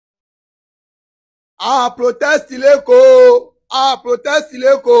Protest in Lagos. Protest in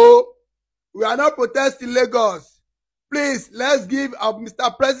Lagos. We are not protesting Lagos. Please, let's give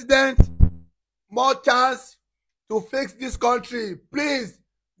Mr. President more chance to fix this country. Please,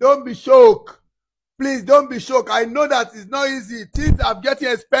 don't be shocked. Please, don't be shocked. I know that it's not easy. Things are getting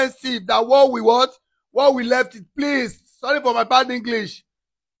expensive. That what we want, what we left it. Please, sorry for my bad English.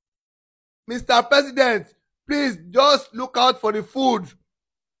 Mr. President, please just look out for the food.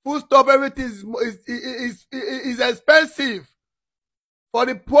 Food stuff, everything is expensive. For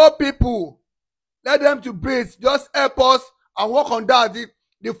the poor people, let them to breathe. Just help us and work on that.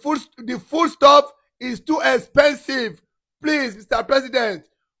 The food stuff is too expensive. Please, Mr. President.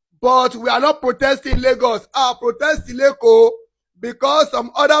 But we are not protesting Lagos. Protesting Lagos because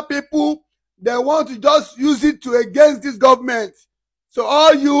some other people, they want to just use it to against this government. So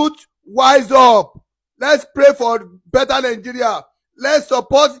all youth, wise up. Let's pray for better Nigeria. Let's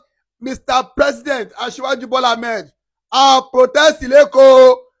support Mr. President Asiwaju Bola Ahmed. Protest in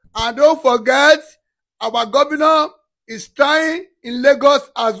Lagos. And don't forget, our governor is trying in Lagos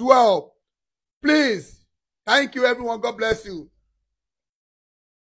as well. Please. Thank you, everyone. God bless you.